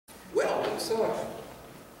Well, let's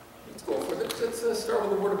go for it. Let's start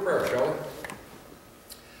with a word of prayer, shall we?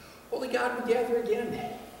 Holy God, we gather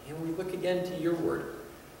again, and we look again to your word.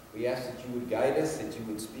 We ask that you would guide us, that you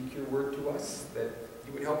would speak your word to us, that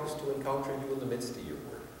you would help us to encounter you in the midst of your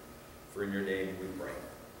word. For in your name we pray.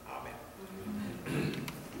 Amen.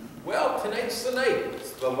 Well, tonight's the night.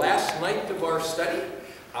 It's the last night of our study,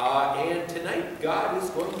 and tonight God is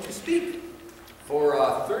going to speak. For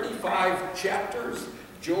 35 chapters,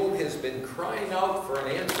 Job has been crying out for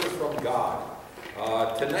an answer from God.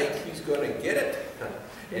 Tonight he's going to get it,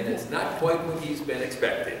 and it's not quite what he's been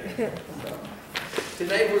expecting.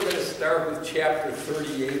 Tonight we're going to start with chapter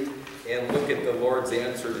 38 and look at the Lord's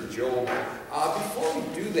answer to Job. Before we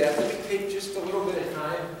do that, let me take just a little bit of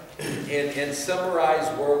time and summarize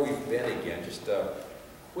where we've been again. Just a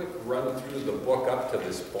quick run through the book up to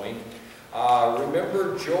this point.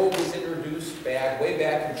 Remember, Job was introduced way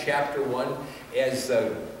back in chapter 1 as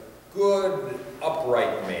a good,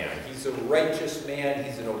 upright man. He's a righteous man.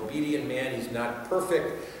 He's an obedient man. He's not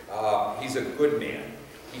perfect. He's a good man.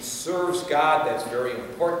 He serves God. That's very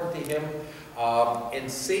important to him. And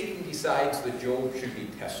Satan decides that Job should be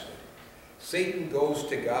tested. Satan goes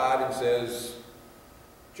to God and says,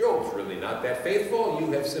 Job's really not that faithful.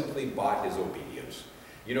 You have simply bought his obedience.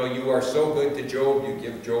 You know, you are so good to Job, you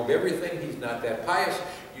give Job everything. He's not that pious.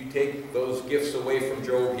 You take those gifts away from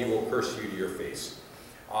Job, he will curse you to your face.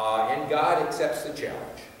 And God accepts the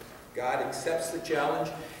challenge. God accepts the challenge,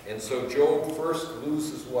 and so Job first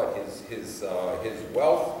loses what? His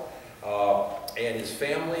wealth and his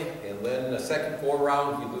family, and then the second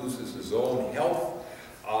go-around he loses his own health.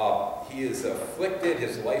 He is afflicted,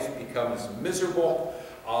 his life becomes miserable,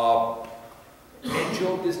 and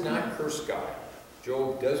Job does not curse God.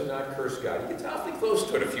 Job does not curse God. He gets awfully close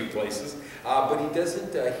to it a few places, but he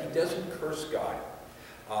doesn't curse God.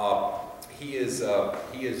 He is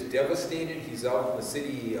devastated. He's out in the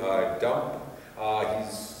city dump.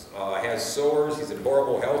 Has sores. He's in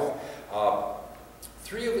horrible health.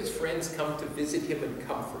 3 of his friends come to visit him and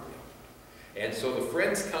comfort him. And so the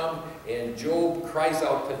friends come, and Job cries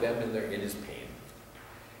out to them in his pain.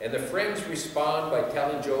 And the friends respond by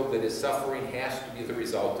telling Job that his suffering has to be the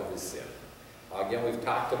result of his sin. Again, we've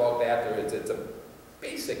talked about that. It's a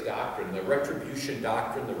basic doctrine, the retribution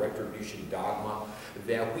doctrine, the retribution dogma,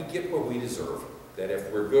 that we get what we deserve. That if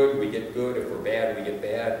we're good, we get good. If we're bad, we get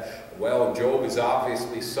bad. Well, Job is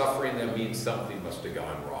obviously suffering. That means something must have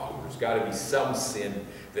gone wrong. There's got to be some sin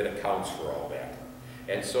that accounts for all that.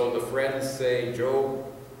 And so the friends say, Job,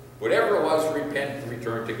 whatever it was, repent and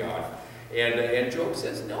return to God. And Job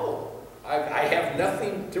says, no, I have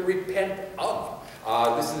nothing to repent of.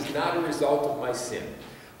 This is not a result of my sin.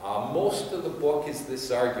 Most of the book is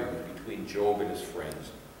this argument between Job and his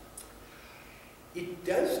friends. It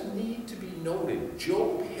does need to be noted,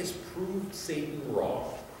 Job has proved Satan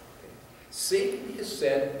wrong. Satan has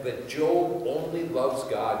said that Job only loves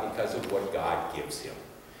God because of what God gives him.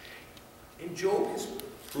 And Job has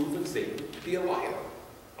proven Satan to be a liar.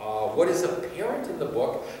 What is apparent in the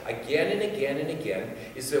book, again and again and again,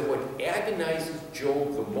 is that what agonizes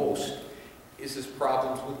Job the most is his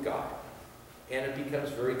problems with God. And it becomes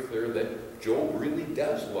very clear that Job really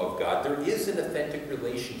does love God. There is an authentic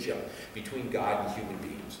relationship between God and human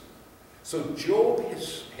beings. So Job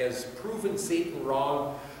has proven Satan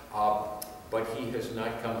wrong, but he has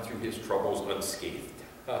not come through his troubles unscathed.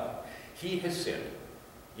 He has sinned.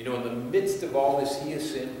 You know, in the midst of all this, he has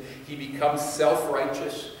sinned. He becomes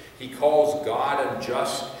self-righteous. He calls God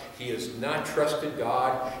unjust. He has not trusted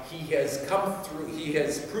God. He has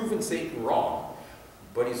proven Satan wrong,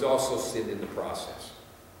 but he's also sinned in the process.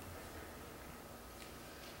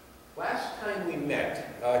 Last time we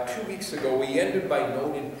met, 2 weeks ago, we ended by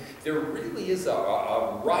noting there really is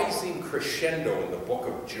a rising crescendo in the book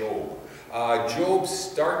of Job. Job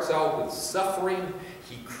starts out with suffering.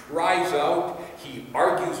 He cries out. He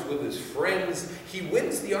argues with his friends. He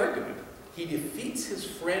wins the argument. He defeats his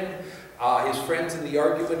friends in the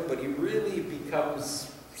argument, but he really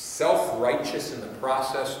becomes self-righteous in the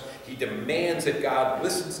process. He demands that God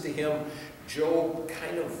listens to him. Job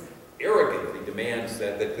kind of arrogantly demands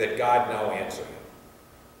that God now answer him.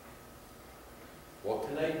 Well,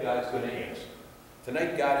 tonight God's going to answer.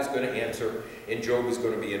 Tonight God is going to answer, and Job is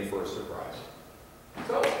going to be in for a surprise.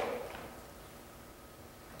 So,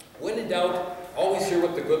 when in doubt, always hear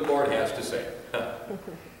what the good Lord has to say.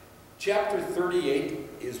 Chapter 38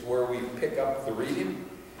 is where we pick up the reading.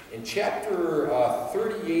 In chapter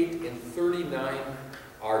 38 and 39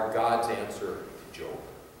 are God's answer to Job.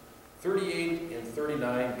 38 and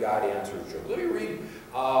 39, God answers Job. Let me read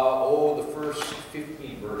the first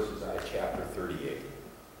 15 verses out of chapter 38.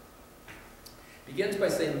 begins by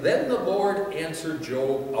saying, "Then the Lord answered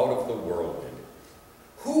Job out of the whirlwind.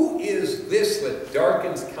 Who is this that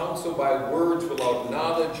darkens counsel by words without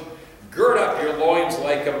knowledge? Gird up your loins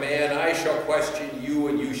like a man. I shall question you,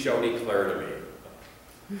 and you shall declare to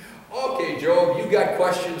me." Okay, Job, you got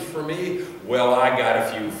questions for me? Well, I got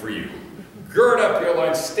a few for you. Gird up your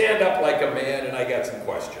loins, stand up like a man, and I got some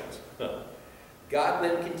questions. God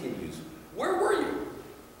then continues, "Where were you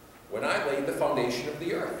when I laid the foundation of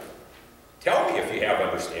the earth? Tell me if you have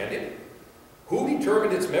understanding. Who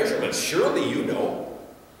determined its measurements? Surely you know.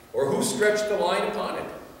 Or who stretched the line upon it?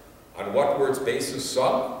 On what were its bases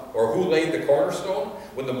sunk? Or who laid the cornerstone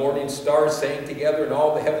when the morning stars sang together and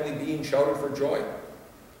all the heavenly beings shouted for joy?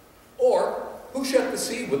 Or who shut the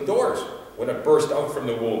sea with doors when it burst out from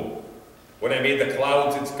the womb? When I made the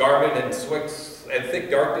clouds its garment and thick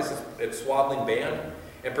darkness its swaddling band,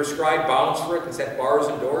 and prescribed bounds for it and set bars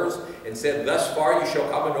and doors, and said, thus far you shall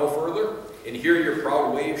come and no further, and here your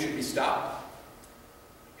proud waves should be stopped?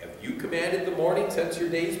 Have you commanded the morning since your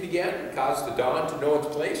days began, and caused the dawn to know its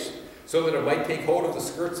place, so that it might take hold of the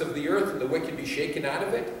skirts of the earth, and the wicked be shaken out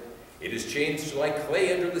of it? It is changed like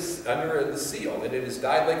clay under the seal, and it is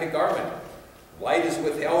dyed like a garment. Light is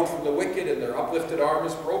withheld from the wicked, and their uplifted arm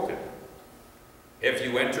is broken. Have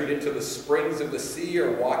you entered into the springs of the sea,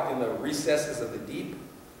 or walked in the recesses of the deep?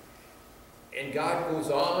 And God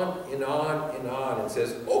goes on and on and on and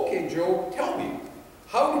says, okay, Job, tell me,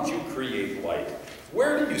 how did you create light?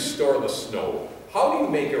 Where did you store the snow? How do you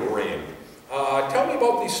make it rain? Tell me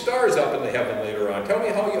about these stars up in the heaven later on. Tell me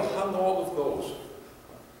how you hung all of those.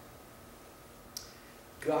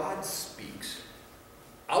 God speaks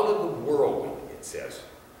out of the whirlwind, it says.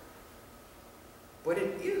 But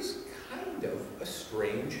it is kind of a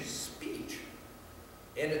strange speech.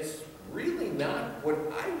 And it's really not what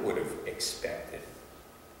I would have expected.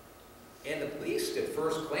 And at least at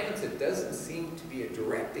first glance, it doesn't seem to be a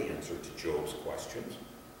direct answer to Job's questions.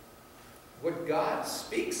 What God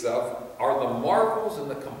speaks of are the marvels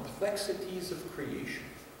and the complexities of creation.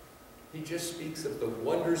 He just speaks of the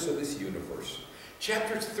wonders of this universe.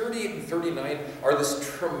 Chapters 38 and 39 are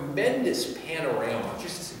this tremendous panorama,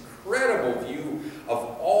 just this incredible view of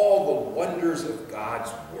all the wonders of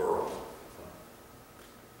God's world.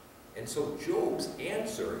 And so Job's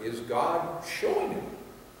answer is God showing him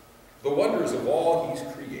the wonders of all he's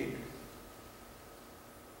created.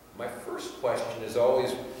 My first question is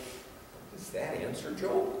always, does that answer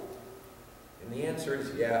Job? And the answer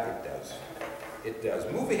is, yeah, it does. It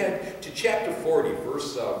does. Move ahead to chapter 40,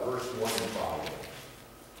 verse 1 and following.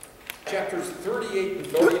 Chapters 38 and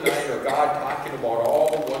 39 are God talking about all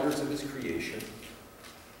the wonders of his creation.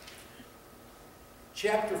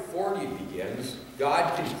 Chapter 40 begins,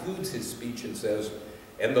 God concludes his speech and says,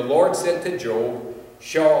 and the Lord said to Job,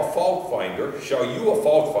 shall you, a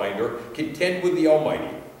fault finder, contend with the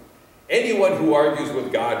Almighty? Anyone who argues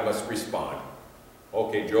with God must respond.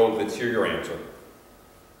 Okay, Job, let's hear your answer.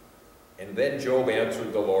 And then Job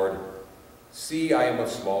answered the Lord, see, I am of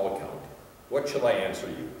small account. What shall I answer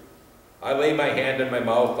you? I lay my hand in my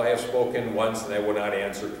mouth. I have spoken once, and I will not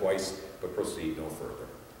answer twice, but proceed no further.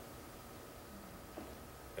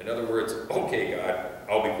 In other words, okay, God,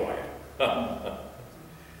 I'll be quiet.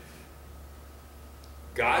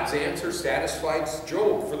 God's answer satisfies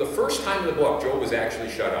Job. For the first time in the book, Job is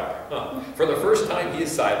actually shut up. For the first time, he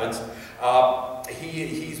is silenced.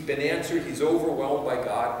 He's been answered. He's overwhelmed by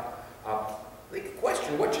God. The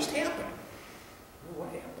question, what just happened? What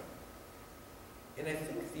happened? And I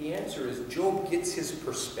think the answer is Job gets his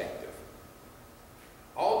perspective.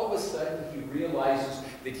 All of a sudden, he realizes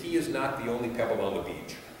that he is not the only pebble on the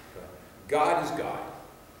beach. God is God.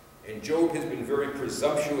 And Job has been very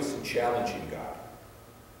presumptuous in challenging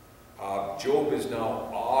God. Job is now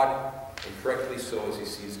awed, and correctly so, as he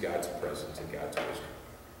sees God's presence and God's wisdom.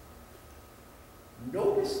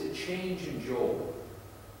 Notice the change in Job.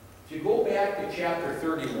 If you go back to chapter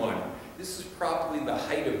 31, this is probably the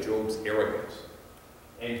height of Job's arrogance.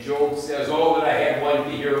 And Job says, oh, that I had one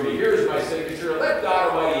to hear me. Here's my signature. Let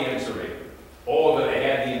God Almighty answer me. Oh, that I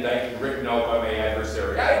had the indictment written out by my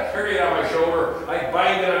adversary. I'd carry it on my shoulder. I'd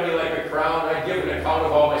bind it on me like a crown. I'd give an account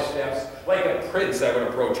of all my steps. Like a prince, I would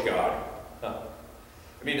approach God.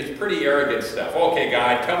 I mean, it's pretty arrogant stuff. Okay,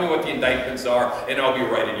 God, tell me what the indictments are, and I'll be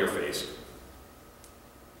right in your face.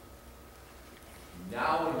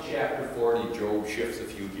 Now in chapter 40, Job shifts a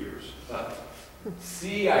few gears.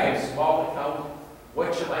 See, I have small account.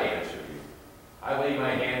 What shall I answer you? I lay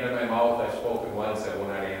my hand on my mouth. I've spoken once. I will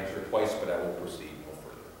not answer twice, but I will proceed no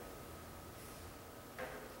further.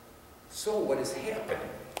 So what is happening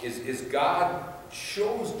is God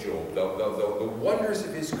shows Job the wonders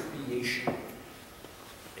of his creation.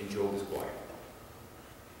 And Job is quiet.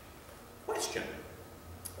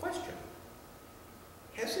 Question.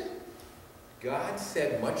 Hasn't God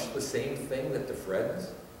said much the same thing that the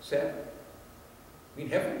friends said? I mean,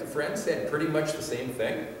 haven't the friends said pretty much the same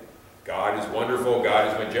thing? God is wonderful, God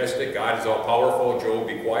is majestic, God is all-powerful, Job,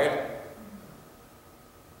 be quiet.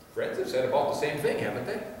 Friends have said about the same thing, haven't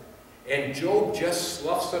they? And Job just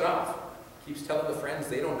sloughs it off. Keeps telling the friends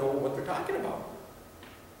they don't know what they're talking about.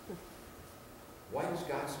 Why does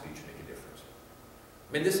God's speech make a difference?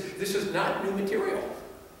 I mean, this is not new material.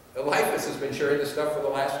 Eliphaz has been sharing this stuff for the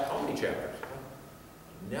last how many chapters?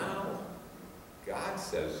 Now, God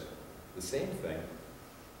says the same thing,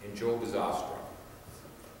 and Job is awestruck.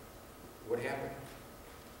 What happened?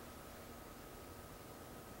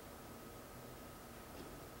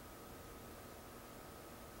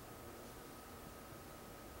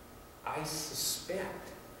 I suspect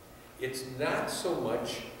it's not so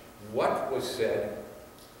much what was said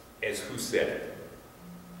as who said it.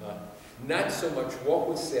 Not so much what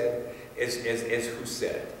was said as who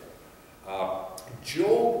said it.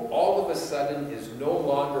 Job all of a sudden is no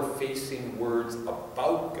longer facing words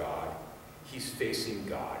about God, he's facing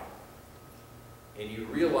God. And he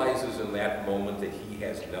realizes in that moment that he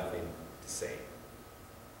has nothing to say.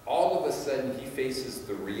 All of a sudden he faces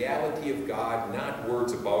the reality of God, not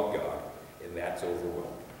words about God, and that's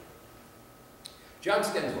overwhelmed. John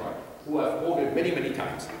Stensvog, who I've quoted many, many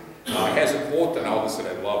times, has a quote on all this that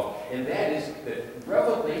I love, and that is that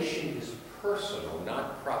revelation is personal,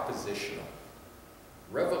 not propositional.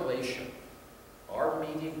 Revelation, our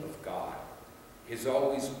meaning of God, is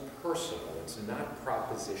always personal. It's not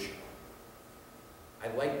propositional. I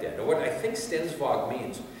like that. Now, what I think Stensvog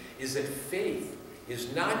means is that faith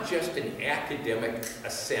is not just an academic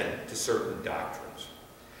assent to certain doctrines.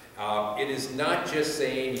 It is not just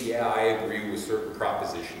saying, yeah, I agree with certain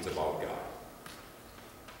propositions about God.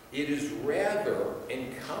 It is rather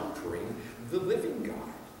encountering the living God.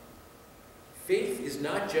 Faith is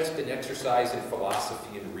not just an exercise in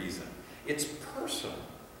philosophy and reason. It's personal.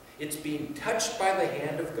 It's being touched by the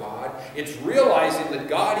hand of God. It's realizing that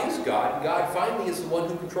God is God, and God finally is the one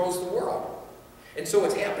who controls the world. And so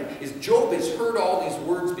what's happened is Job has heard all these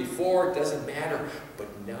words before, it doesn't matter, but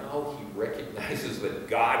now he recognizes that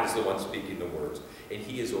God is the one speaking the words, and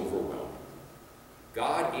he is overwhelmed.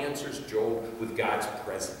 God answers Job with God's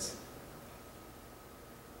presence.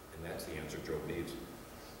 And that's the answer Job needs.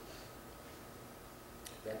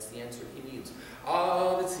 That's the answer he needs.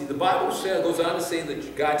 Let's see, the Bible goes on to say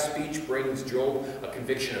that God's speech brings Job a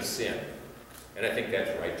conviction of sin. And I think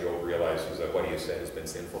that's right. Job realizes that what he has said has been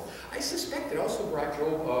sinful. I suspect it also brought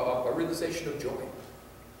Job a realization of joy.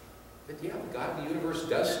 That, yeah, the God of the universe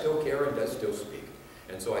does still care and does still speak.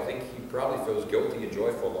 And so I think he probably feels guilty and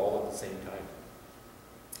joyful all at the same time.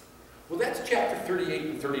 Well, that's chapter 38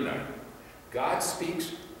 and 39. God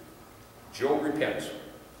speaks, Job repents.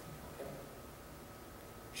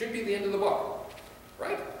 Should be the end of the book,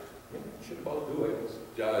 right? I mean, it should about do it.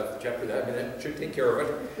 Chapter that, I mean, that should take care of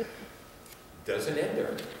it. Doesn't end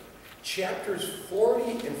there. Chapters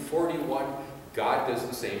 40 and 41, God does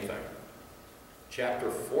the same thing.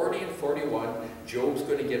 Chapter 40 and 41, Job's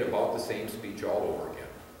going to get about the same speech all over again.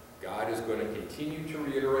 God is going to continue to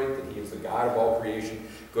reiterate that he is the God of all creation,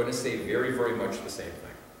 going to say very, very much the same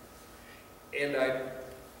thing. And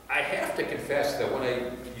I have to confess that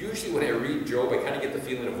usually when I read Job, I kind of get the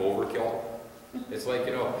feeling of overkill. It's like,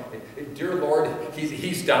 you know, dear Lord,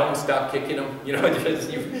 he's down, stop kicking him. You know,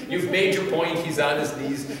 you've made your point, he's on his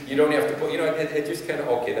knees. You don't have to put, you know, it just kind of,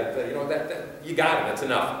 okay, you got it, that's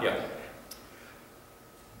enough, yeah.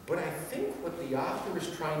 But I think what the author is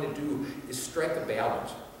trying to do is strike a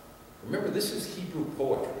balance. Remember, this is Hebrew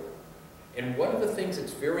poetry. And one of the things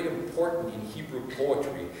that's very important in Hebrew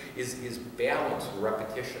poetry is balance and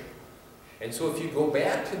repetition. And so if you go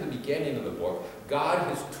back to the beginning of the book, God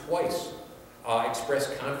has twice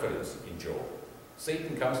expressed confidence in Job.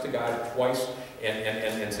 Satan comes to God twice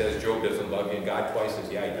and says Job doesn't love you, and God twice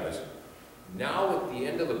says, yeah, he does. Now at the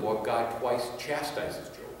end of the book, God twice chastises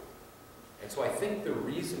Job. And so I think the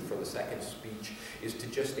reason for the second speech is to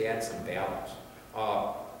just add some balance.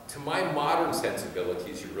 To my modern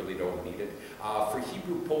sensibilities, you really don't need it. For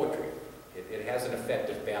Hebrew poetry, it has an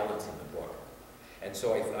effective balance in the book. And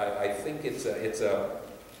so I think it's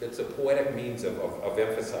a poetic means of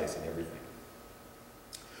emphasizing everything.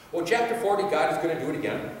 Well, chapter 40, God is going to do it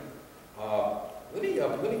again. Let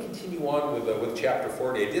me continue on with chapter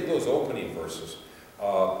 40. I did those opening verses.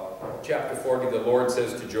 Chapter 40, the Lord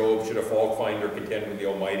says to Job, should a fault finder contend with the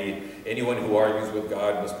Almighty? Anyone who argues with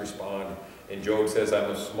God must respond. And Job says,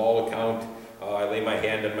 I'm of small account. I lay my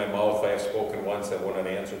hand on my mouth. I have spoken once. I will not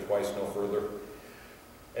answer twice, no further.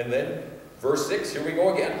 And then, verse 6, here we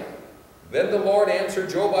go again. Then the Lord answered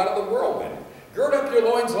Job out of the whirlwind. Gird up your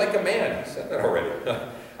loins like a man. He said that already.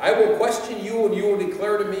 I will question you, and you will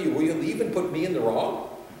declare to me. Will you even put me in the wrong?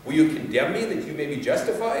 Will you condemn me that you may be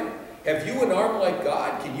justified? Have you an arm like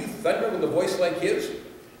God? Can you thunder with a voice like his?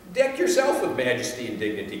 Deck yourself with majesty and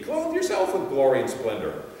dignity. Clothe yourself with glory and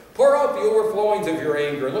splendor. Pour out the overflowings of your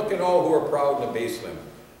anger, and look at all who are proud and abase them.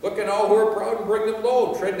 Look at all who are proud and bring them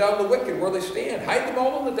low. Tread down the wicked where they stand. Hide them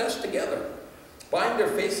all in the dust together. Bind their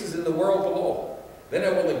faces in the world below. Then I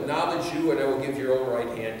will acknowledge you, and I will give your own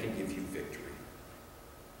right hand can give you victory.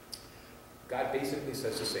 God basically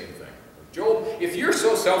says the same thing. Job, if you're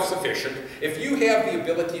so self-sufficient, if you have the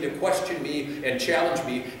ability to question me and challenge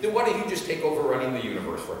me, then why don't you just take over running the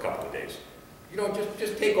universe for a couple of days? You know,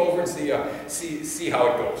 just take over and see how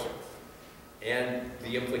it goes. And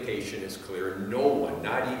the implication is clear. No one,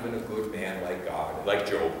 not even a good man like God, like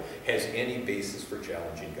Job, has any basis for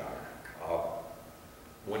challenging God.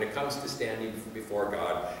 When it comes to standing before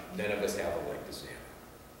God, none of us have a leg to stand.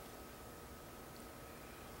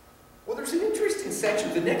 Well, there's an interesting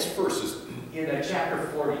section. The next verses in chapter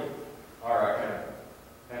 40 are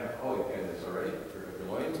oh, you got this already.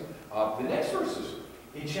 The next verses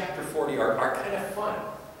in chapter 40 are kind of fun.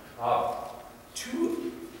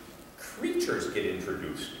 Two creatures get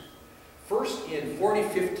introduced. First, in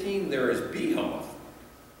 40:15, there is Behemoth.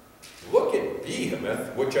 Look at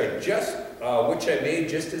Behemoth, which I made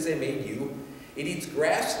just as I made you. It eats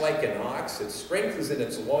grass like an ox. Its strength is in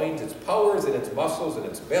its loins. Its power is in its muscles and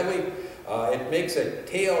its belly. It makes a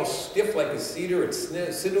tail stiff like a cedar. Its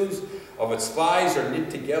sinews of its thighs are knit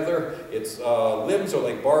together. Its limbs are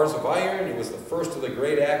like bars of iron. It was the first of the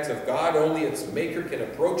great acts of God. Only its maker can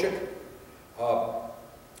approach it.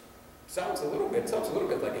 Sounds a little bit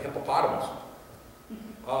like a hippopotamus.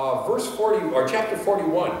 Verse 40 or chapter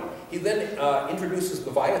 41. He then introduces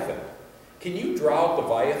Leviathan. Can you draw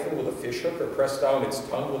Leviathan with a fishhook, or press down its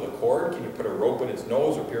tongue with a cord? Can you put a rope in its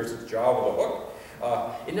nose, or pierce its jaw with a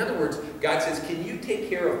hook? In other words, God says, can you take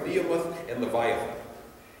care of Behemoth and Leviathan?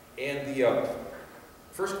 And the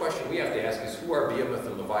first question we have to ask is, who are Behemoth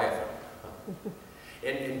and Leviathan?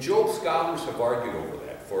 And Job scholars have argued over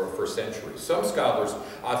that for centuries. Some scholars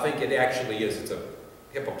think it actually is. It's a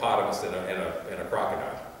hippopotamus and a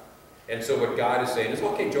crocodile. And so what God is saying is,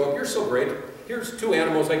 okay, Job, you're so great. Here's two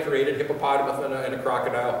animals I created, hippopotamus and a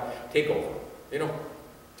crocodile. Take over. You know,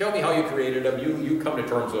 tell me how you created them. You come to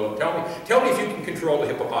terms with them. Tell me if you can control the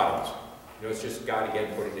hippopotamus. You know, it's just God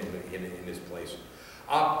again putting it in his place.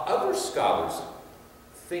 Other scholars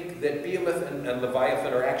think that Behemoth and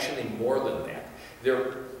Leviathan are actually more than that.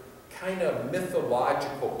 They're kind of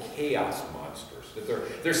mythological chaos monsters.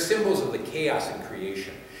 That they're symbols of the chaos in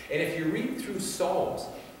creation. And if you read through Psalms,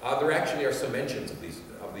 there actually are some mentions of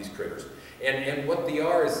these critters. And what they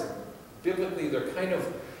are is, biblically, they're kind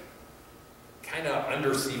of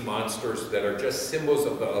undersea monsters that are just symbols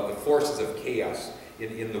of the forces of chaos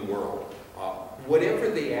in the world. Whatever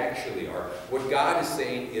they actually are, what God is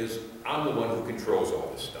saying is, I'm the one who controls all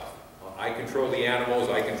this stuff. I control the animals,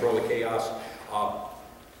 I control the chaos.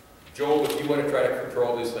 Joel, if you want to try to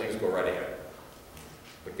control these things, go right ahead.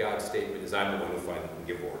 But God's statement is, I'm the one who finally can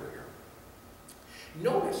give order here.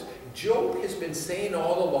 Notice, Job has been saying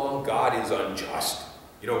all along, God is unjust.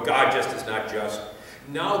 You know, God just is not just.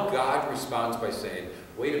 Now God responds by saying,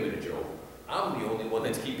 wait a minute, Job, I'm the only one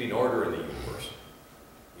that's keeping order in the universe.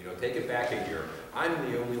 You know, take it back a year. I'm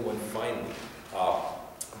the only one finally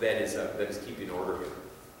that is keeping order here.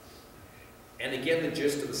 And again, the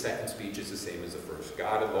gist of the second speech is the same as the first.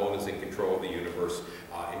 God alone is in control of the universe,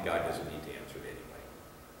 and God doesn't need to answer it anyway.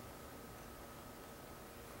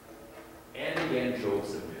 And again, Job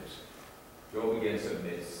submits. Job again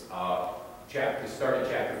submits. Starting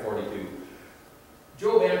chapter 42.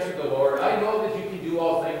 Job answered the Lord, I know that you can do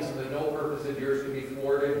all things, and that no purpose of yours can be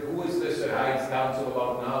thwarted. Who is this that hides counsel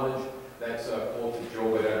about knowledge? That's a quote that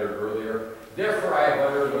Job had uttered earlier. Therefore I have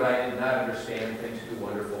uttered what I did not understand, things too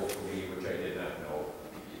wonderful for me, which I did not know.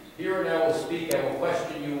 Hear and I will speak, I will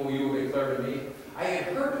question you, will you declare to me? I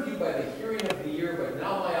had heard of you by the hearing of the ear, but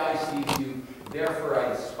now my eye sees you. Therefore I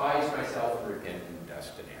despise myself and repent in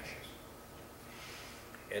dust and ashes.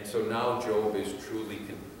 And so now Job is truly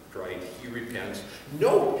contrite. He repents.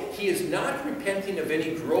 No, he is not repenting of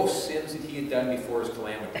any gross sins that he had done before his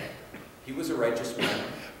calamity. He was a righteous man.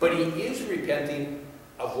 But he is repenting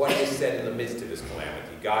of what he said in the midst of his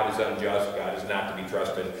calamity. God is unjust. God is not to be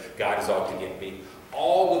trusted. God is out to get me.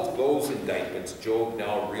 All of those indictments Job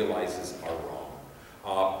now realizes are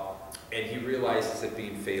wrong. And he realizes that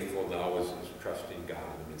being faithful now is trusting God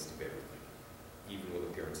in the midst of everything, even with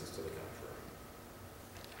appearances to the contrary.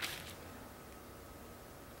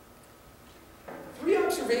 Three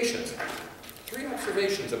observations. Three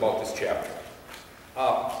observations about this chapter.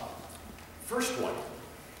 First one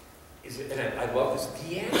is, and I love this,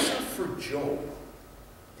 the answer for Job.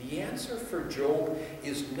 The answer for Job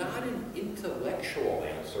is not an intellectual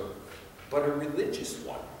answer, but a religious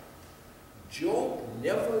one. Job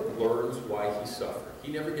never learns why he suffered.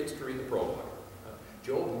 He never gets to read the prologue.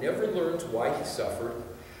 Job never learns why he suffered,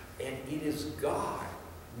 and it is God,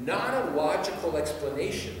 not a logical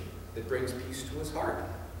explanation, that brings peace to his heart.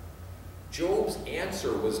 Job's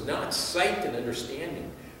answer was not sight and understanding,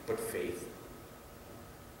 but faith.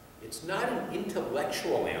 It's not an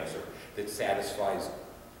intellectual answer that satisfies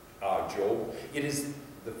Job. It is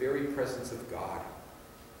the very presence of God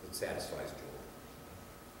that satisfies Job.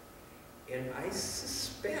 And I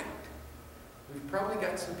suspect we've probably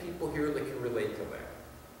got some people here that can relate to that.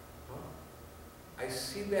 I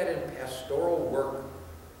see that in pastoral work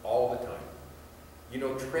all the time. You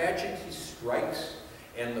know, tragedy strikes,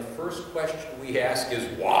 and the first question we ask is,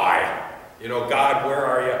 why? You know, God, where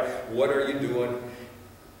are you? What are you doing?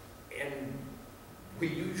 And we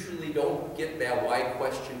usually don't get that why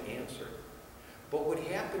question answered. But what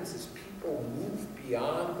happens is people move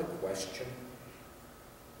beyond the question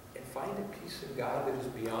and find a peace in God that is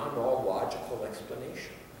beyond all logical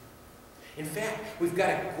explanation. In fact, we've got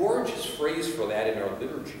a gorgeous phrase for that in our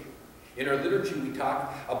liturgy. In our liturgy, we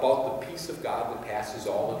talk about the peace of God that passes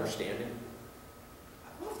all understanding.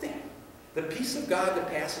 I love that. The peace of God that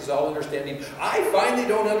passes all understanding. I finally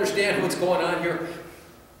don't understand what's going on here,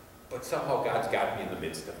 but somehow God's got me in the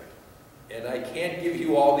midst of it. And I can't give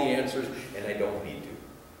you all the answers, and I don't need to,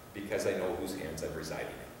 because I know whose hands I'm residing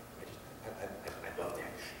in. I love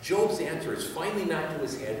that. Job's answer is finally not to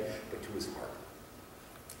his head, but to his heart.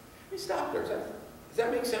 Let me stop there. Does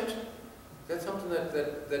that make sense? Is that something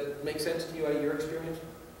that makes sense to you out of your experience?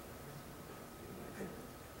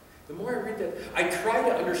 The more I read that, I try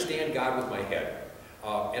to understand God with my head,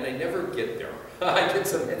 and I never get there. I get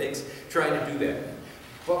some headaches trying to do that.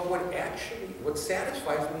 But what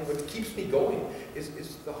satisfies me, what keeps me going,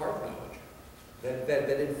 is the heart knowledge.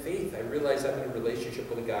 That in faith, I realize I'm in a relationship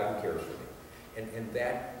with a God who cares for me. And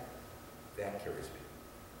that carries me.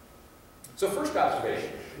 So first observation,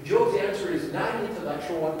 Job's answer is not an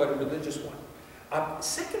intellectual one, but a religious one.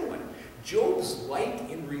 Second one, Job's light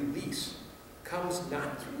and release comes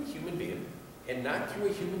not through a human being and not through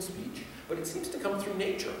a human speech, but it seems to come through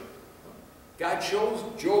nature. God shows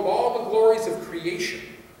Job all the glories of creation,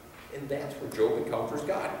 and that's where Job encounters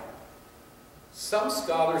God. Some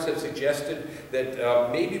scholars have suggested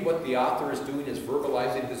that maybe what the author is doing is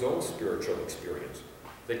verbalizing his own spiritual experience.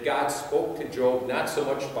 That God spoke to Job not so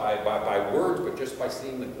much by words, but just by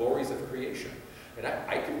seeing the glories of creation. And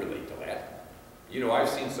I can relate to that. You know, I've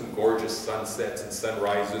seen some gorgeous sunsets and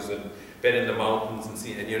sunrises and been in the mountains and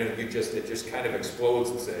seen, and you know, it just kind of explodes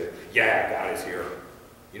and say, yeah, God is here.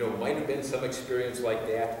 You know, might have been some experience like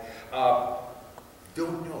that.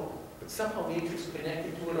 Don't know. But somehow nature's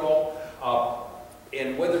connected to it all.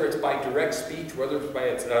 And whether it's by direct speech, whether it's by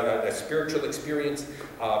a spiritual experience,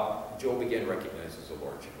 Job again recognizes the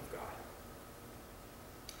lordship of God.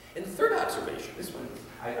 And the third observation, this one,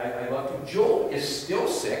 I love to. Job is still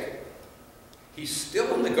sick. He's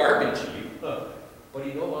still in the garbage heap, but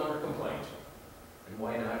he no longer complains. And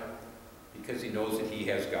why not? Because he knows that he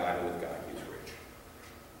has God, and with God he is rich.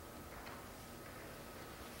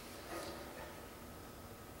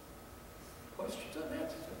 Questions on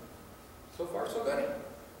that? So far, so good.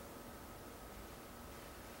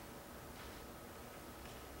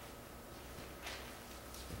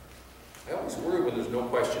 I always worry when there's no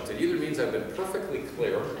questions. It either means I've been perfectly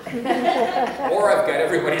clear, or I've got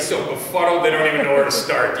everybody so befuddled they don't even know where to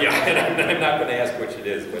start. Yeah, and I'm not going to ask which it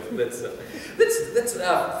is, but let's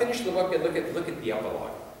finish the book and look at the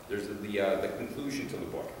epilogue. There's the conclusion to the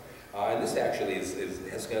book, and this actually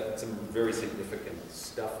has got some very significant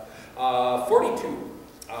stuff. 42.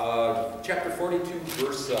 Chapter 42,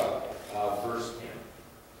 verse 10.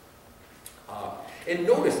 And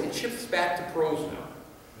notice, it shifts back to prose now.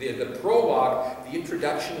 The prologue, the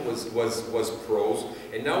introduction was prose,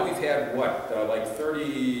 and now we've had, like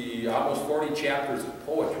 30, almost 40 chapters of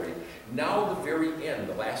poetry. Now the very end,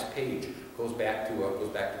 the last page, goes back to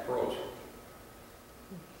prose.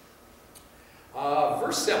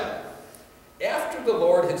 Verse 7. After the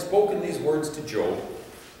Lord had spoken these words to Job,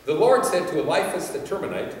 the Lord said to Eliphaz the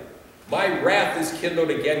Temanite, "My wrath is kindled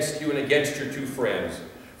against you and against your two friends,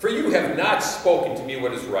 for you have not spoken to me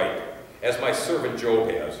what is right, as my servant Job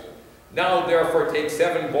has. Now therefore take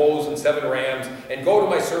 7 bulls and 7 rams, and go to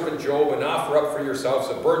my servant Job, and offer up for yourselves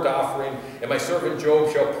a burnt offering, and my servant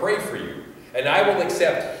Job shall pray for you. And I will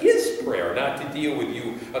accept his prayer, not to deal with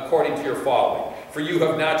you according to your folly. for you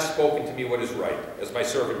have not spoken to me what is right, as my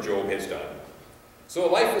servant Job has done. So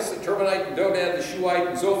Eliphaz the Temanite, and Dodad the Shuhite,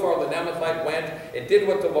 and Zophar the Naamathite went and did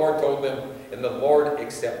what the Lord told them, and the Lord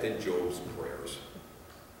accepted Job's prayers.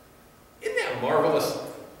 Isn't that marvelous?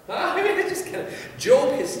 I mean, it's just kind of,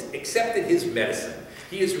 Job has accepted his medicine.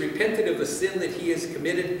 He has repented of the sin that he has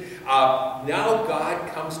committed. Now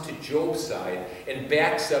God comes to Job's side and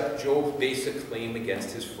backs up Job's basic claim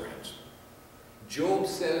against his friends. Job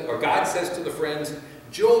says, or God says to the friends,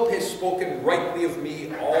 Job has spoken rightly of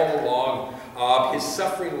me all along. His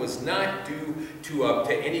suffering was not due to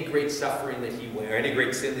any great suffering that he went, or any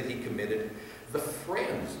great sin that he committed. The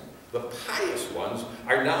friends, the pious ones,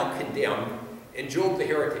 are now condemned, and Job the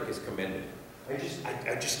heretic is commended. I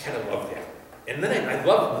just kind of love that. And then I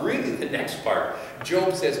love really the next part.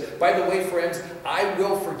 Job says, by the way, friends, I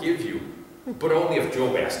will forgive you, but only if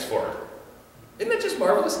Job asks for it. Isn't that just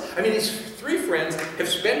marvelous? I mean, these three friends have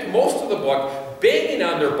spent most of the book banging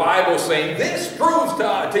on their Bible saying, this proves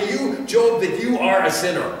to you, Job, that you are a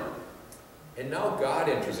sinner. And now God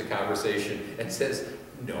enters the conversation and says,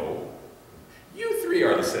 no, you three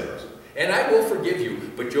are the sinners, and I will forgive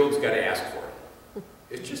you, but Job's got to ask for it.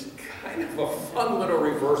 It's just kind of a fun little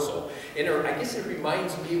reversal. And I guess it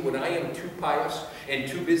reminds me when I am too pious and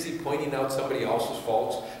too busy pointing out somebody else's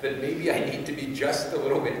faults that maybe I need to be just a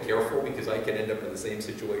little bit careful because I can end up in the same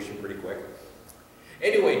situation pretty quick.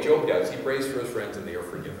 Anyway, Job does. He prays for his friends and they are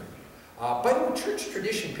forgiven. By the way, church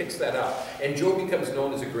tradition picks that up, and Job becomes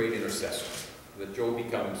known as a great intercessor. That Job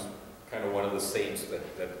becomes kind of one of the saints that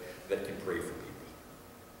can pray for people.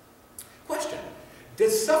 Question.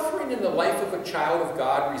 Does suffering in the life of a child of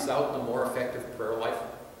God result in a more effective prayer life?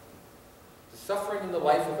 Does suffering in the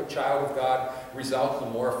life of a child of God result in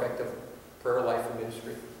a more effective prayer life and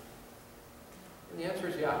ministry? And the answer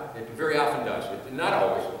is yeah. It very often does. Not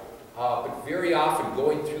always, but very often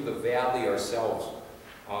going through the valley ourselves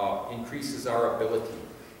increases our ability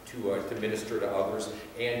to minister to others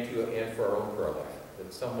and for our own prayer life.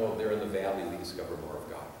 That somehow there in the valley we discover more of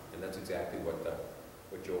God. And that's exactly what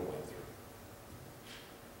Job went through.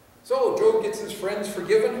 So Job gets his friends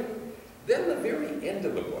forgiven. Then the very end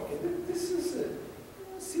of the book, and this is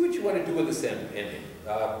see what you want to do with this ending.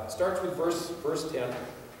 Starts with verse 10.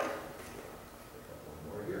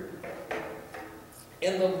 More here.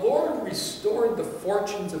 And the Lord restored the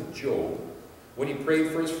fortunes of Job when he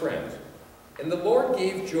prayed for his friends. And the Lord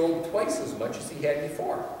gave Job twice as much as he had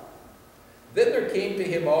before. Then there came to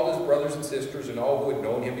him all his brothers and sisters and all who had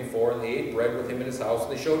known him before, and they ate bread with him in his house,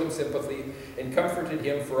 and they showed him sympathy and comforted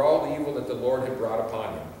him for all the evil that the Lord had brought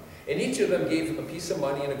upon him. And each of them gave him a piece of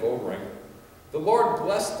money and a gold ring. The Lord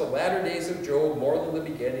blessed the latter days of Job more than the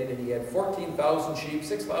beginning, and he had 14,000 sheep,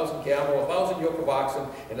 6,000 camel, 1,000 yoke of oxen,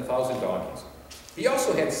 and 1,000 donkeys. He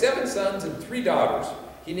also had 7 sons and 3 daughters.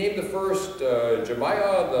 He named the first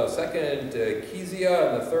Jemiah, the second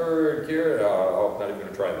Keziah, and the third I'm not even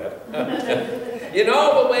going to try that. In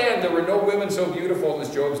all the land there were no women so beautiful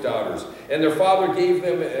as Job's daughters, and their father gave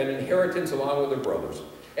them an inheritance along with their brothers.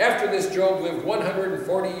 After this, Job lived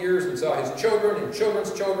 140 years and saw his children and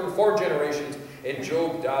children's children 4 generations, and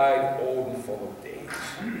Job died old and full of days.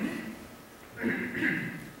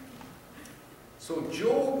 So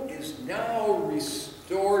Job is now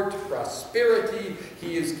restored to prosperity.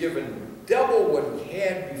 He is given double what he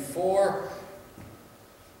had before.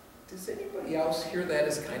 Does anybody else hear that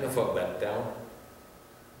as kind of a letdown?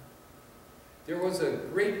 There was a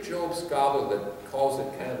great Job scholar that calls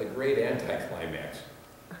it kind of the great anticlimax.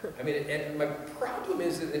 I mean, and my problem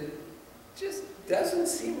is that it just doesn't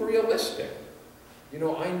seem realistic. You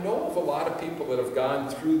know, I know of a lot of people that have gone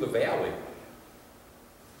through the valley,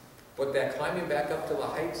 but that climbing back up to the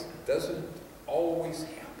heights doesn't always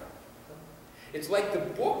happen. It's like the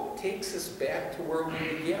book takes us back to where we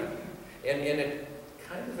began. And it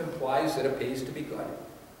kind of implies that it pays to be good.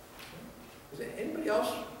 Is there anybody else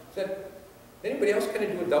kind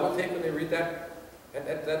of do a double take when they read that?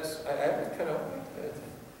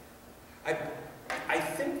 I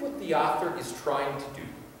think what the author is trying to do,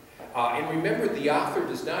 and remember, the author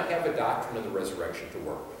does not have a doctrine of the resurrection to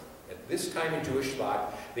work with. At this time in Jewish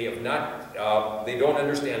thought, they don't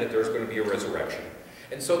understand that there's going to be a resurrection.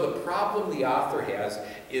 And so the problem the author has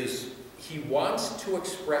is he wants to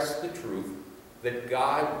express the truth that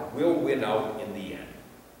God will win out in the end,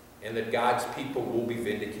 and that God's people will be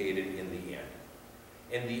vindicated in the end.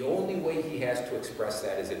 And the only way he has to express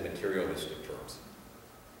that is in materialistic terms.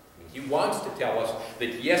 He wants to tell us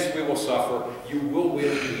that yes, we will suffer, you will win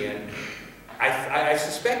in the end. I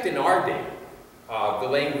suspect in our day, the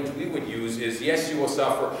language we would use is, yes, you will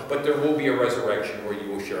suffer, but there will be a resurrection where you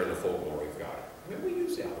will share in the full glory of God. I mean, we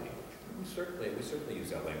use that language. We certainly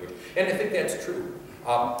use that language. And I think that's true.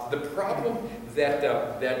 The problem that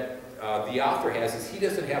the author has is he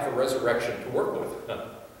doesn't have a resurrection to work with.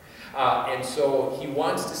 And so he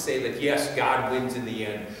wants to say that, yes, God wins in the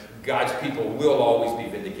end. God's people will always be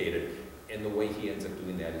vindicated. And the way he ends up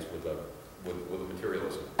doing that is with a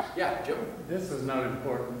materialism. Yeah, Jim? This is not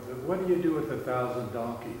important, but what do you do with 1,000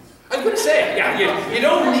 donkeys? I was going to say, yeah, you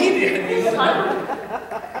don't need it.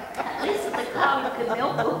 At least the cloud could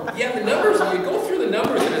milk them. Yeah, the numbers, you go through the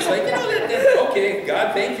numbers and it's like, that's okay,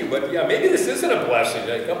 God, thank you, but yeah, maybe this isn't a blessing.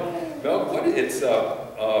 Like, no, what is it? It's,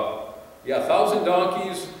 1,000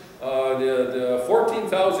 donkeys, the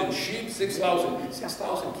 14,000 sheep,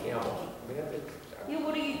 6,000 camels. Yeah,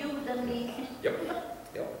 what do you do with them? Yep.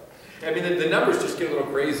 I mean, the numbers just get a little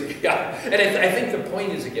crazy. Yeah. And I think the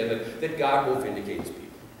point is, again, that God will vindicate his people.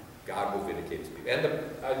 God will vindicate his people. And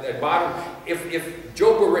the modern, if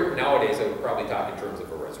Job were written nowadays, I would probably talk in terms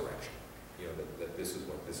of a resurrection. You know, that this is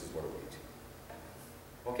what awaits.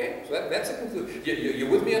 Okay, so that's a conclusion. You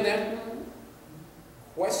with me on that?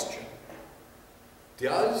 Question.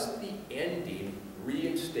 Does the ending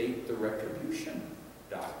reinstate the retribution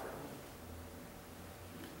doctrine?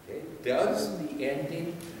 Okay. Does the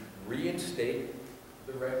ending reinstate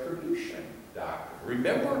the retribution doctrine?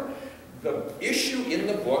 Remember, the issue in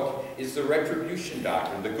the book is the retribution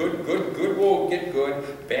doctrine. The good will get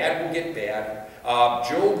good, bad will get bad.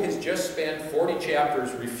 Job has just spent 40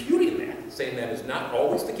 chapters refuting that, saying that is not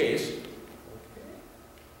always the case. Okay.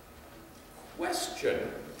 Question.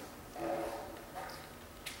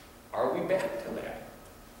 Are we back to that?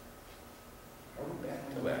 Are we back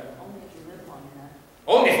to that? Only if you live long enough.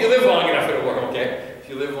 Only if you live long enough it'll work, okay? If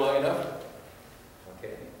you live long enough,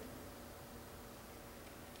 okay.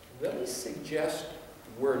 Let me suggest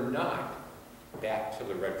we're not back to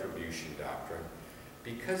the retribution doctrine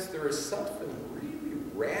because there is something really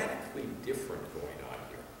radically different going on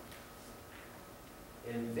here.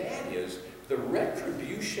 And that is, the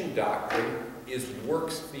retribution doctrine is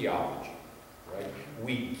works theology, right?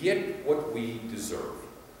 We get what we deserve.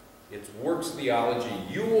 It's works theology.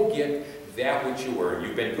 You will get that which you earn.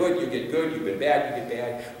 You've been good, you get good. You've been bad, you get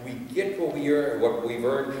bad. We get what we earn, what we've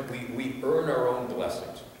earned. We earn our own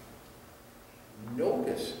blessings.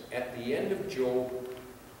 Notice at the end of Job,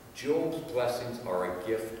 Job's blessings are a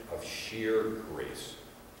gift of sheer grace.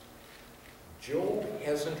 Job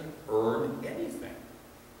hasn't earned anything.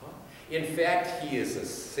 In fact, he is a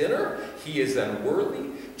sinner. He is unworthy.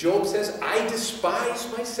 Job says, I despise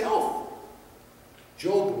myself.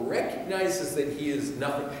 Job recognizes that he is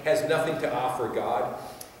nothing, has nothing to offer God,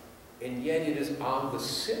 and yet it is on the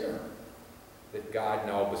sinner that God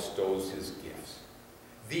now bestows his gifts.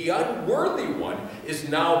 The unworthy one is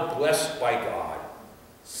now blessed by God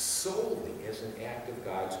solely as an act of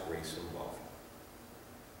God's grace and love.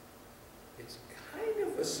 It's kind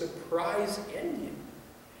of a surprise ending.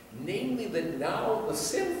 Namely that now the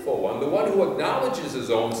sinful one, the one who acknowledges his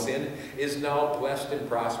own sin, is now blessed and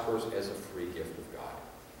prosperous as a free gift of God.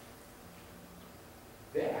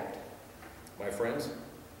 That, my friends,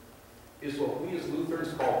 is what we as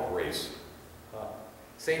Lutherans call grace.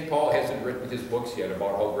 St. Paul hasn't written his books yet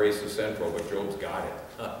about how grace is central, but Job's got it.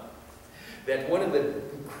 That one of the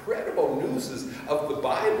incredible newses of the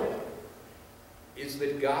Bible is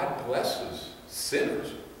that God blesses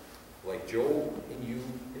sinners like Job and you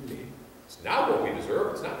and me. It's not what we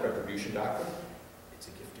deserve. It's not retribution doctrine. It's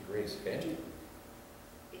a gift of grace. Benji?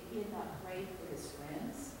 If he had not prayed for his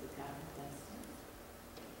friends, would God have blessed him?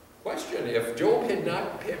 Question. If Job had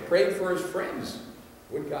not prayed for his friends,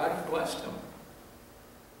 would God have blessed him?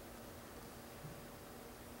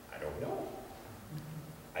 I don't know.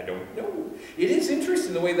 I don't know. It is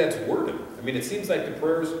interesting the way that's worded. I mean, it seems like the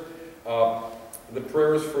prayers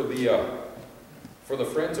for the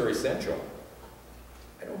friends are essential.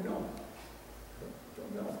 I don't know. I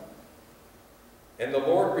don't know. And the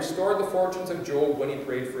Lord restored the fortunes of Job when he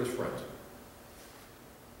prayed for his friends.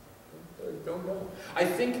 I don't know. I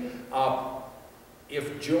think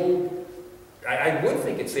if Job, I would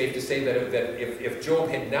think it's safe to say that if Job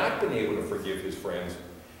had not been able to forgive his friends,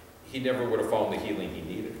 he never would have found the healing he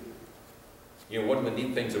needed. You know, one of the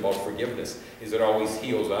neat things about forgiveness is it always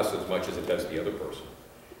heals us as much as it does the other person.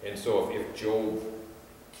 And so if Job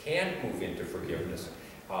can't move into forgiveness,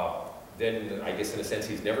 then I guess in a sense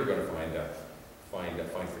he's never going to find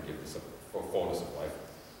forgiveness for fullness of life.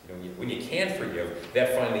 You know, when you can't forgive,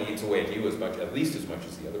 that finally eats away at you at least as much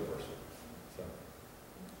as the other person. So,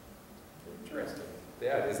 interesting.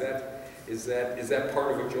 Yeah, is that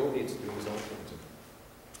part of what Job needs to do in his own terms?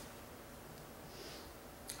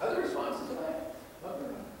 Other responses to that?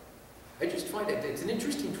 I just find it's an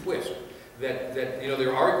interesting twist that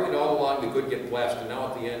they're arguing all along the good get blessed, and now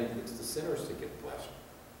at the end, it's the sinners that get blessed.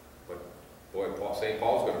 But boy, St.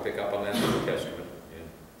 Paul's going to pick up on that in the New Testament and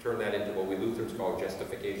turn that into what we Lutherans call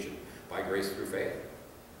justification by grace through faith.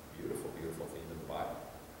 Beautiful, beautiful theme in the Bible.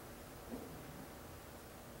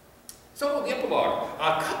 So the epilogue,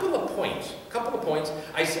 a couple of points.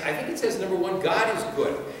 I think it says, number one, God is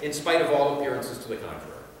good in spite of all appearances to the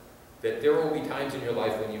contrary. That there will be times in your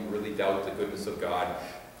life when you really doubt the goodness of God.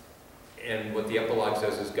 And what the epilogue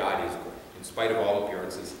says is God is good in spite of all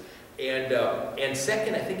appearances. And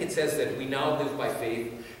second, I think it says that we now live by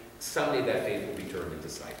faith. Someday that faith will be turned into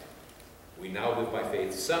sight. We now live by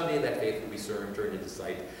faith. Someday that faith will be turned into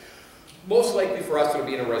sight. Most likely for us it'll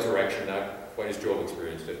be in a resurrection, not quite as Job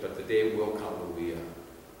experienced it, but the day will come when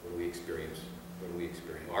we experience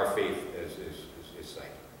our faith is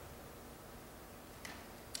sight.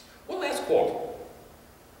 One last quote.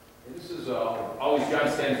 And this is always John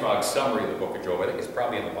Stanzvog's summary of the book of Job. I think it's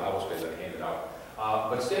probably in the Bible studies I handed out.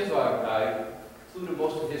 But Stanzvog concluded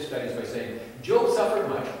most of his studies by saying, Job suffered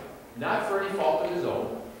much, not for any fault of his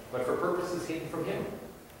own, but for purposes hidden from him.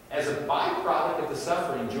 As a byproduct of the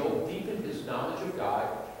suffering, Job deepened his knowledge of God,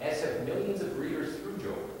 as have millions of readers through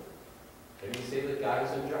Job. Can he say that God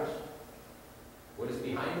is unjust? What is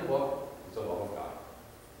behind the book is the love of God.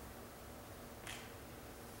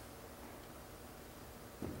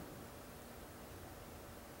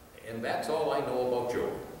 And that's all I know about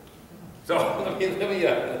Job. So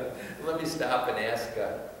let me stop and ask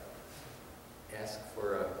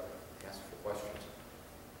for questions.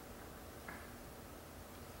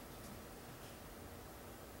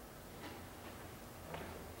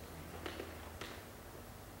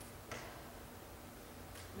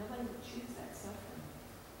 Nobody would choose that suffering.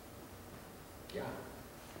 Yeah.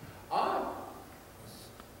 I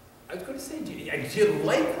was going to say, do you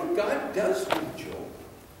like what God does with Job?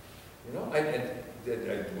 You know,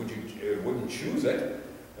 wouldn't choose it.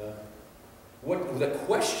 What the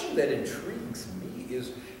question that intrigues me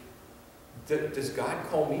is, does God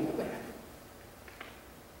call me to that?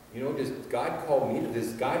 You know, does God call me to?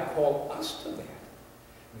 Does God call us to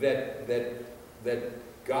that? That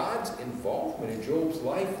God's involvement in Job's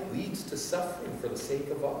life leads to suffering for the sake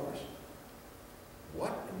of others.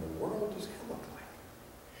 What in the world does that look like?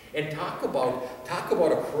 And talk about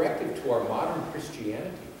a corrective to our modern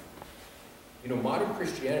Christianity. You know, modern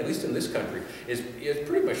Christianity, at least in this country, is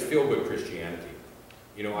pretty much feel-good Christianity.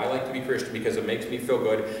 You know, I like to be Christian because it makes me feel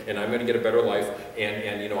good, and I'm going to get a better life,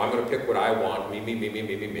 and you know, I'm going to pick what I want, me.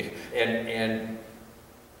 And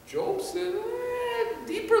Job said,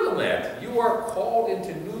 deeper than that. You are called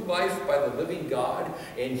into new life by the living God,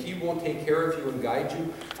 and He will take care of you and guide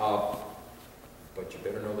you. But you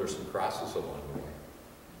better know there's some crosses along the way.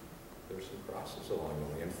 There's some crosses along the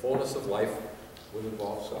way. And fullness of life will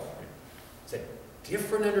involve suffering. It's a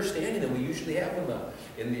different understanding than we usually have at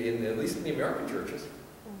least in the American churches.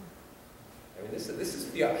 I mean, this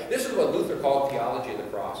is what Luther called theology of the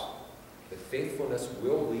cross. That faithfulness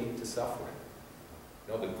will lead to suffering.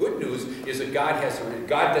 Now, the good news is that God does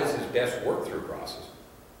His best work through crosses.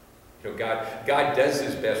 You know, God does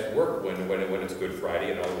His best work when it's Good Friday,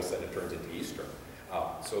 and all of a sudden it turns into Easter.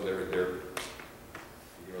 So there's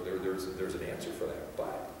an answer for that.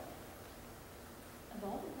 But Of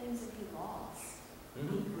all the things that he lost,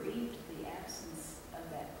 he grieved the absence of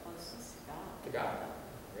that closeness to God. To God,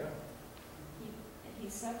 yeah. He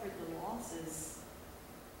suffered the losses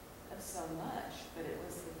of so much, but it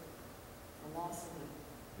was the loss of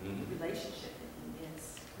the relationship that he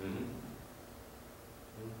missed.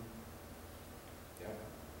 Yeah.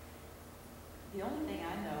 The only thing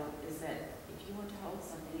I know is that if you want to hold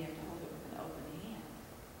something, you have to hold it with an open hand.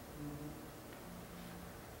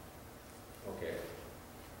 Okay.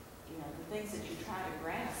 You know, the things that you try to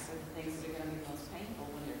grasp are the things that are going to be most painful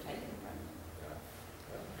when they're taken from you.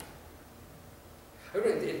 I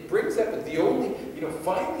mean, it brings up that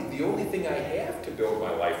finally the only thing I have to build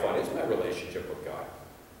my life on is my relationship with God.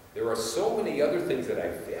 There are so many other things that I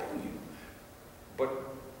value, but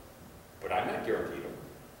I'm not guaranteed them.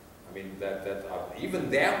 I mean, even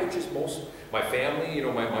that which is most, my family, you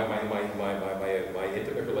know, my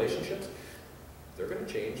intimate relationships, they're going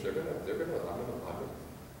to change.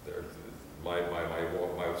 My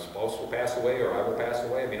spouse will pass away, or I will pass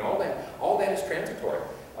away. I mean, all that is transitory.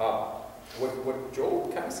 What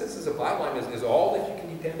Job kind of says as a bottom line is all that you can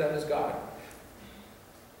depend on is God.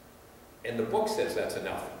 And the book says that's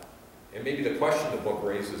enough. And maybe the question the book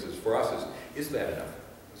raises is for us is that enough?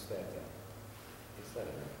 Is that enough?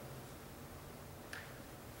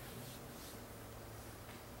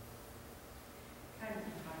 Kind of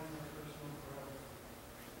defines our personal growth.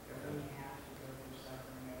 That we have to go through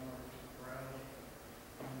suffering in order to grow.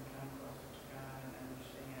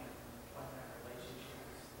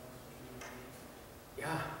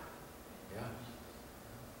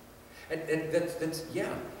 And that's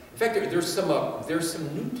yeah. In fact, there's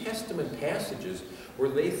some New Testament passages where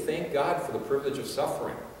they thank God for the privilege of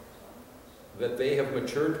suffering. That they have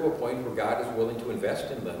matured to a point where God is willing to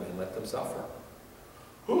invest in them and let them suffer.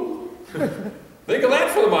 Think of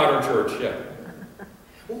that for the modern church, yeah.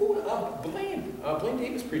 Blaine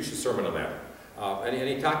Davis preached a sermon on that. And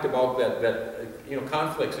he talked about that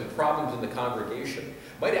conflicts and problems in the congregation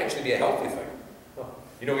might actually be a healthy thing.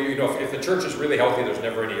 If the church is really healthy, there's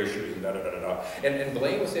never any issues, and da-da-da-da-da. And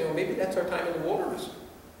Blaine was saying, well, maybe that's our time in the wilderness.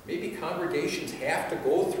 Maybe congregations have to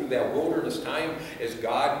go through that wilderness time as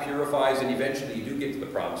God purifies, and eventually you do get to the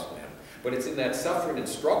promised land. But it's in that suffering and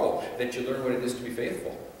struggle that you learn what it is to be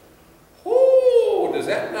faithful. Oh, does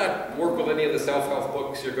that not work with any of the self-help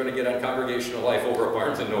books you're going to get on congregational life over at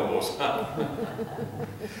Barnes & Noble's?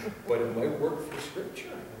 But it might work for Scripture.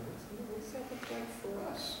 What's that look like for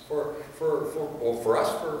us? For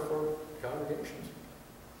us, for congregations,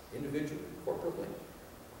 individually, corporately.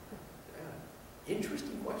 Yeah.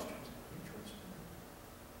 Interesting questions.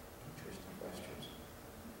 Interesting questions.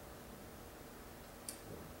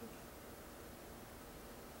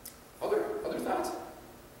 Other thoughts?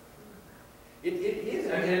 It is,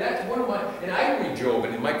 and that's one of my, and I read Job,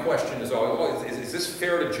 and my question is always, is this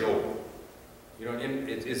fair to Job?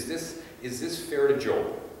 Is this fair to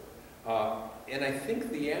Job? And I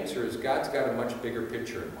think the answer is God's got a much bigger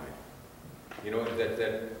picture in mind.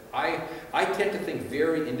 That I tend to think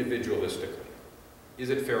very individualistically. Is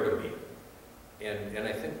it fair to me? And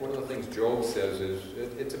I think one of the things Job says is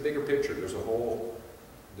it's a bigger picture. There's a whole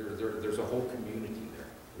community there.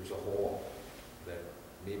 There's a whole that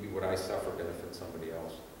maybe what I suffer benefits somebody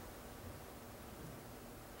else.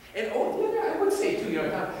 And I would say too,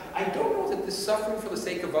 I don't know that this suffering for the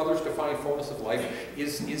sake of others to find fullness of life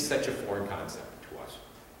is such a foreign concept to us.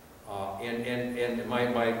 And my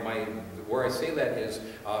where I say that is,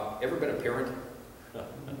 ever been a parent?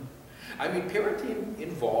 I mean, parenting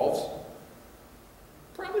involves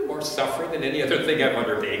probably more suffering than any other thing I've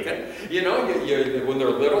undertaken. When they're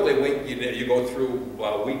little, you go through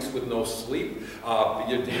weeks with no sleep.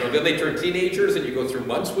 Then they turn teenagers, and you go through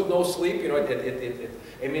months with no sleep.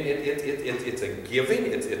 It's a giving,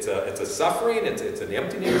 it's a suffering, it's an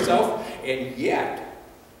emptying of yourself, and yet,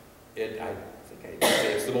 I think I'd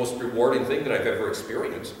say it's the most rewarding thing that I've ever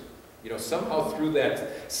experienced. Somehow through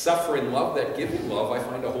that suffering love, that giving love, I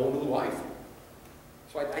find a whole new life.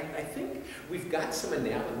 So I think we've got some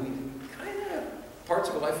analogy. We kind of, parts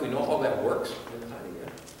of life, we know how that works. And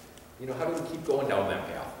how do we keep going down that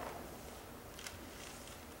path?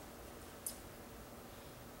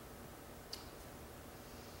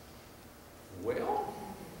 Well,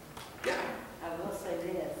 yeah. I will say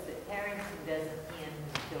this, that parenting doesn't end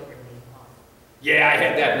when children leave home. Yeah, I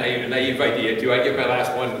had that naive idea too. I get my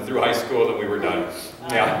last one through high school, then we were done.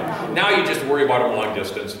 Yeah. Now you just worry about them long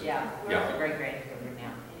distance. Yeah, we're the great-grandchildren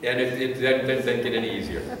now. And it doesn't get any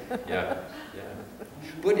easier. Yeah.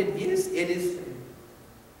 But it is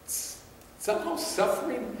somehow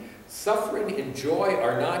suffering and joy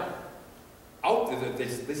are not out there.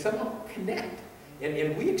 They somehow connect.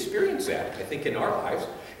 And we experience that, I think, in our lives.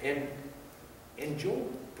 And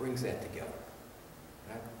Job brings that together.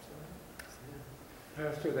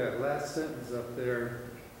 Pastor, that last sentence up there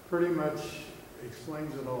pretty much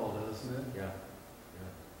explains it all, doesn't it? Yeah.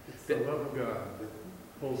 It's the love of God that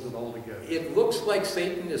pulls it all together. It looks like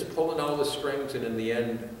Satan is pulling all the strings, and in the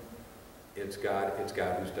end, it's God who's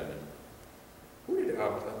done it.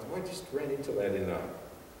 I just ran into that in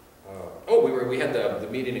we had the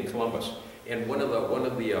meeting in Columbus, and one of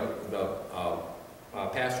the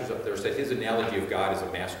pastors up there said his analogy of God is a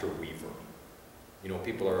master weaver.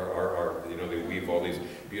 People are they weave all these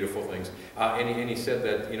beautiful things. And he said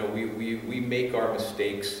that, we make our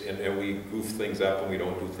mistakes and we goof things up and we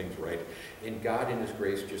don't do things right. And God in His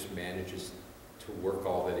grace just manages to work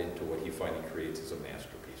all that into what He finally creates as a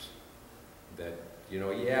masterpiece. That,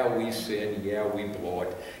 we sin, we blow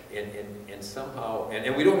it, and somehow,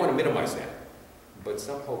 and we don't want to minimize that, but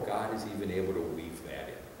somehow God is even able to weave that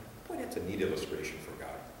in. Boy, that's a neat illustration for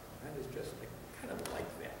God. That is just kind of like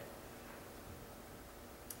that.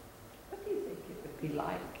 What do you think it would be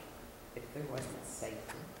like if there wasn't Satan?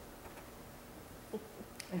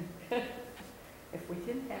 If we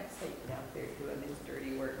didn't have Satan out there doing his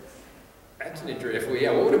dirty works? That's an interesting.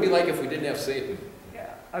 What would it be like if we didn't have Satan?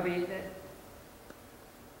 Yeah, I mean,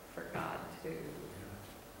 for God to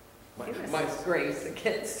give us His grace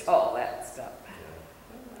against all that stuff.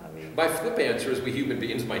 I mean, my flip answer is we human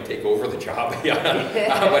beings might take over the job.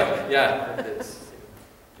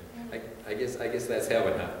 I guess that's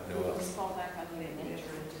heaven, huh? No We else. fall back on human nature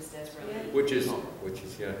and just desperately. Which is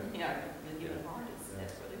Yeah, the human heart is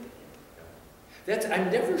desperately wicked.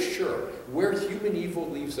 I'm never sure where human evil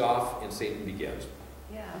leaves off and Satan begins.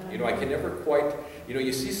 Yeah. You know, I can never quite, you know,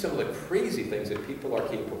 you see some of the crazy things that people are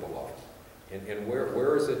capable of. And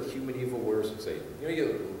where is it human evil, where is it Satan? You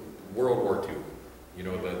know, World War II, you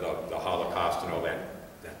know, the Holocaust and all that,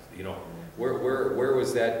 you know, where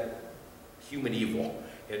was that human evil?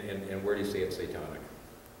 And where do you say it's satanic?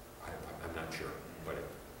 I'm not sure,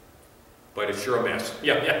 but it's sure a mess.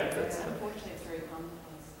 Yeah. Unfortunately, it's very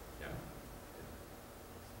commonplace. Yeah.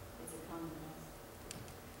 It's a commonplace.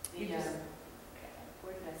 You The, just-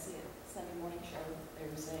 where did I see it? Sunday morning show, they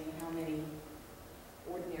were saying how many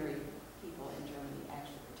ordinary people in Germany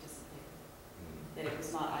actually participated. That it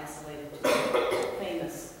was not isolated to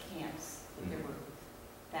famous camps, that there were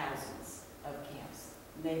thousands of camps,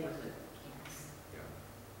 neighborhood camps.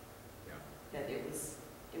 Yeah. That it was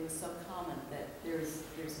so common that there's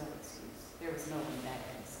no excuse. There was no one back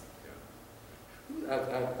then.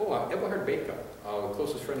 Eberhard Baker, the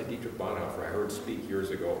closest friend of Dietrich Bonhoeffer, I heard speak years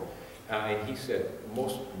ago, and he said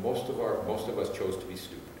most of us chose to be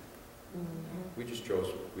stupid. We just chose,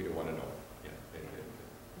 we didn't want to know. Yeah.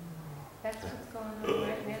 That's what's going on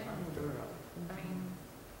right now in the world. I mean,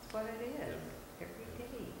 it's what it is. Every day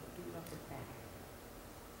you look at that.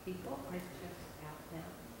 People are just out now.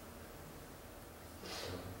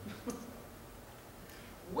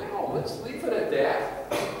 Well, let's leave it at that.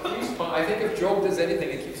 Please, I think if Job does anything,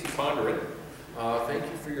 it keeps you pondering. Thank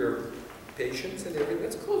you for your patience and everything.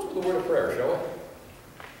 Let's close with a word of prayer, shall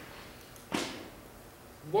we?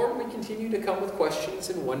 Lord, we continue to come with questions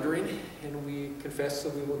and wondering, and we confess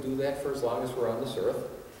that we will do that for as long as we're on this earth.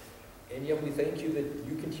 And yet we thank you that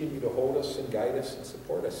you continue to hold us and guide us and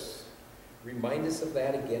support us. Remind us of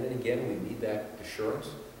that again and again. We need that assurance.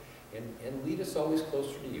 And lead us always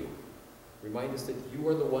closer to you. Remind us that you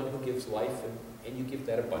are the one who gives life, and you give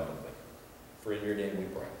that abundantly. For in your name we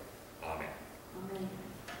pray.